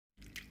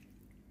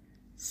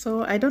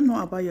So I don't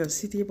know about your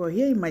city, but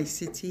here in my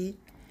city,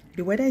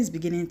 the weather is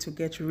beginning to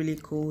get really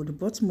cold,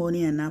 both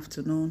morning and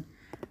afternoon,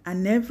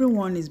 and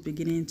everyone is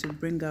beginning to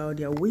bring out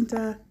their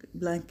winter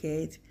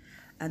blanket.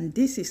 And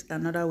this is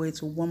another way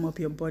to warm up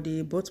your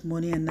body, both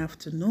morning and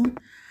afternoon.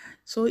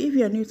 So if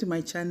you are new to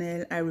my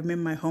channel, I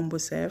remain my humble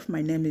self.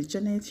 My name is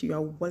Janet. You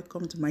are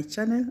welcome to my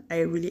channel. I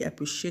really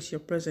appreciate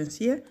your presence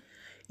here.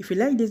 If you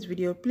like this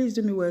video, please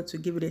do me well to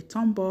give it a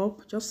thumb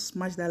up. Just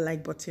smash that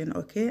like button,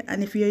 okay?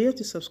 And if you're here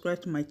to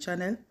subscribe to my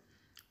channel,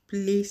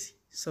 please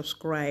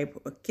subscribe,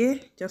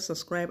 okay? Just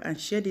subscribe and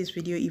share this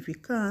video if you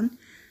can.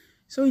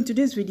 So in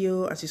today's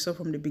video, as you saw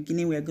from the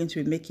beginning, we are going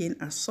to be making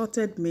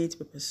assorted meat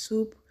pepper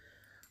soup,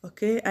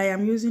 okay? I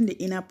am using the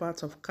inner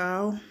part of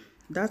cow.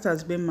 That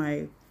has been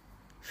my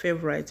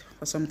favorite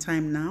for some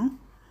time now,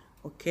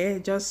 okay?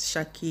 Just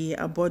shaki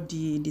about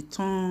the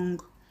tongue,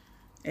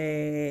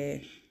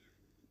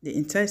 the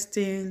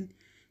intestine,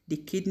 the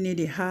kidney,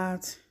 the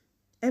heart,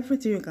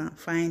 everything you can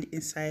find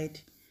inside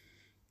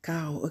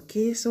cow,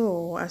 okay?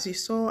 So as you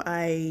saw,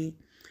 I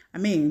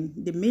mean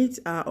the meat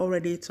are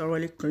already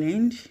thoroughly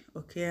cleaned,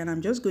 okay? And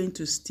I'm just going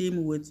to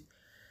steam with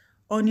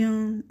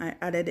onion. I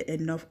added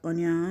enough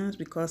onions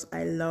because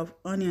I love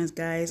onions,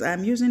 guys.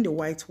 I'm using the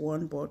white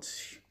one, but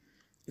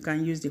you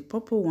can use the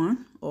purple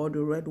one or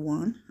the red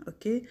one,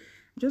 okay?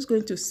 I'm just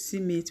going to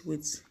steam it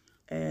with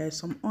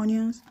some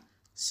onions,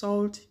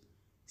 salt,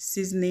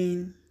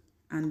 seasoning,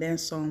 and then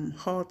some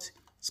hot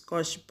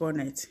Scotch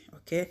bonnet,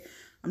 okay?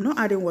 I'm not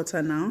adding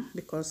water now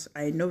because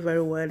I know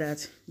very well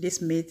that this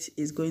meat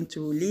is going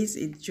to release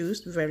its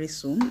juice very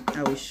soon.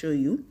 I will show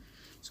you.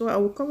 So I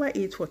will cover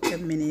it for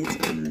 10 minutes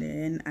and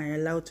then I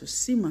allow it to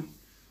simmer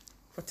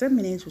for 10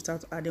 minutes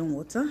without adding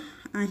water.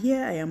 And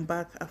here I am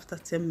back after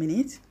 10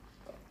 minutes.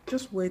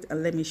 Just wait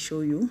and let me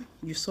show you.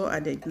 You saw I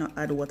did not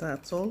add water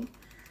at all.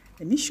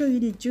 Let me show you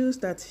the juice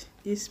that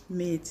this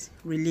meat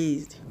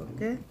released,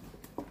 okay?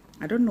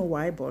 I don't know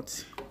why,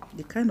 but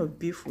the kind of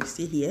beef we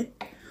see here,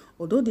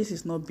 although this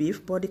is not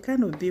beef, but the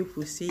kind of beef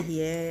we see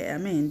here, I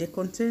mean, they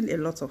contain a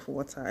lot of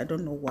water. I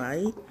don't know why.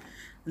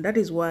 And that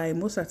is why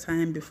most of the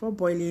time before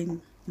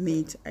boiling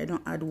meat, I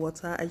don't add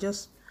water. I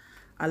just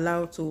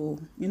allow to,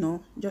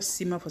 just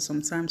simmer for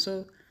some time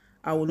so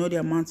I will know the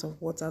amount of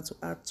water to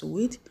add to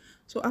it.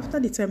 So after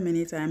the 10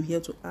 minutes, I am here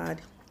to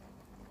add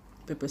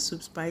pepper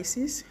soup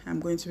spices. I'm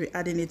going to be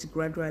adding it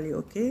gradually,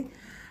 okay?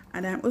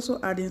 And I'm also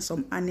adding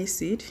some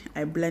aniseed.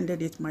 I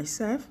blended it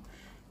myself.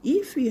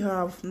 If you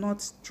have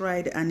not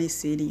tried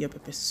aniseed in your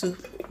pepper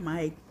soup,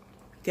 my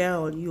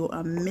girl, you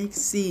are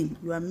missing.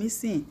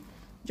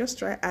 Just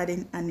try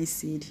adding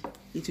aniseed.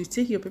 It will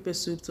take your pepper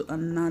soup to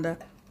another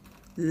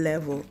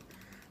level.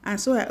 And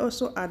so I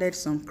also added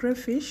some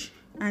crayfish,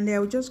 and I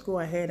will just go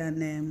ahead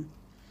and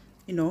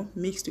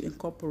mix to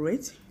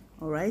incorporate.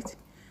 All right.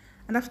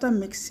 And after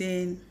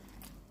mixing,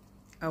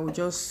 I will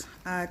just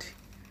add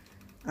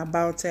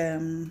about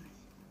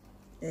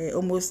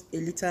almost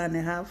 1.5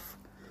 liters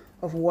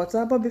of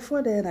water. But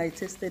before then, I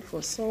tested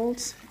for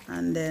salt,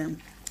 and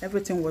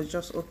everything was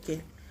just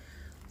okay.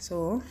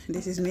 So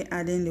this is me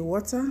adding the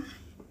water.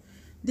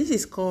 This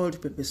is called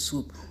pepper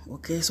soup,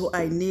 okay? So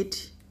I need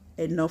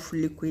enough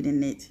liquid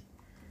in it.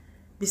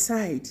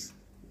 Besides,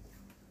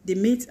 the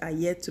meat are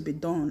yet to be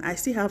done. I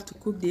still have to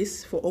cook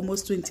this for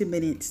almost 20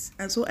 minutes,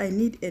 and so I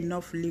need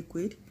enough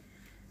liquid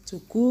to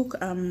cook.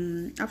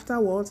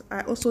 Afterwards,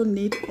 I also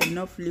need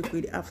enough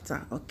liquid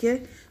after,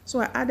 okay? So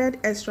I added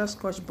extra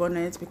Scotch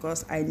bonnet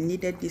because I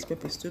needed this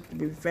pepper soup to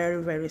be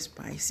very, very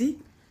spicy.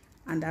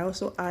 And I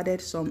also added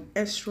some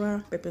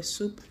extra pepper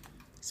soup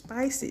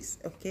spices,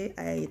 okay?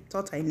 I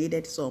thought I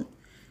needed some,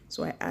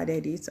 so I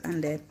added it.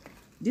 And then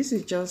this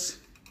is just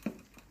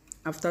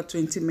after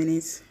 20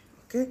 minutes,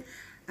 okay?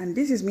 And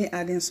this is me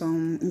adding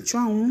some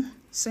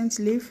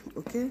scentleaf,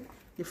 okay?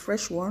 The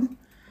fresh one.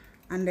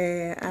 And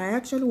I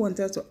actually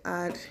wanted to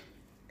add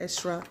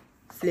extra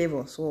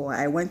flavor, so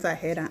I went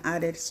ahead and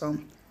added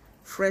some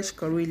fresh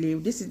curry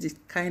leaf. This is the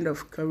kind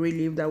of curry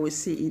leaf that we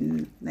see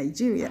in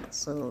Nigeria.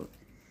 So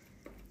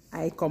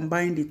I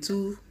combined the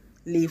two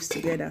leaves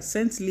together,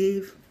 scent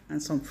leaf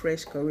and some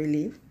fresh curry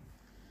leaf.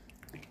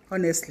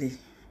 Honestly,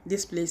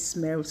 this place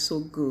smells so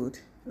good,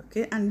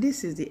 okay? And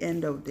this is the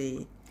end of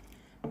the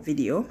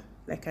video.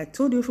 Like I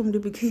told you from the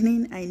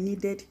beginning, I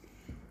needed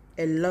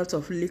a lot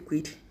of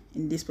liquid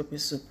in this pepper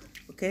soup,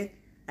 okay?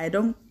 I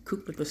don't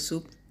cook pepper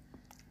soup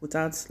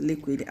without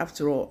liquid.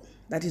 After all,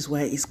 that is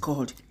why it's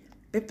called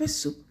pepper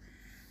soup.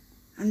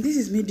 And this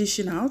is me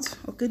dishing out,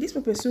 okay? This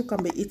pepper soup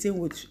can be eaten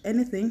with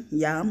anything: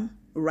 yam,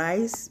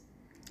 rice,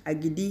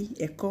 agidi,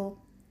 eko,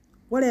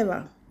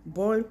 whatever,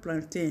 boiled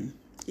plantain.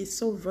 It's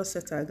so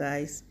versatile,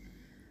 guys.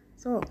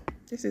 So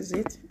this is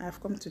it.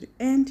 I've come to the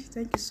end.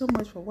 Thank you so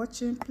much for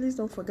watching. Please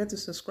don't forget to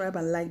subscribe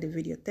and like the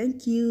video.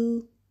 Thank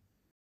you.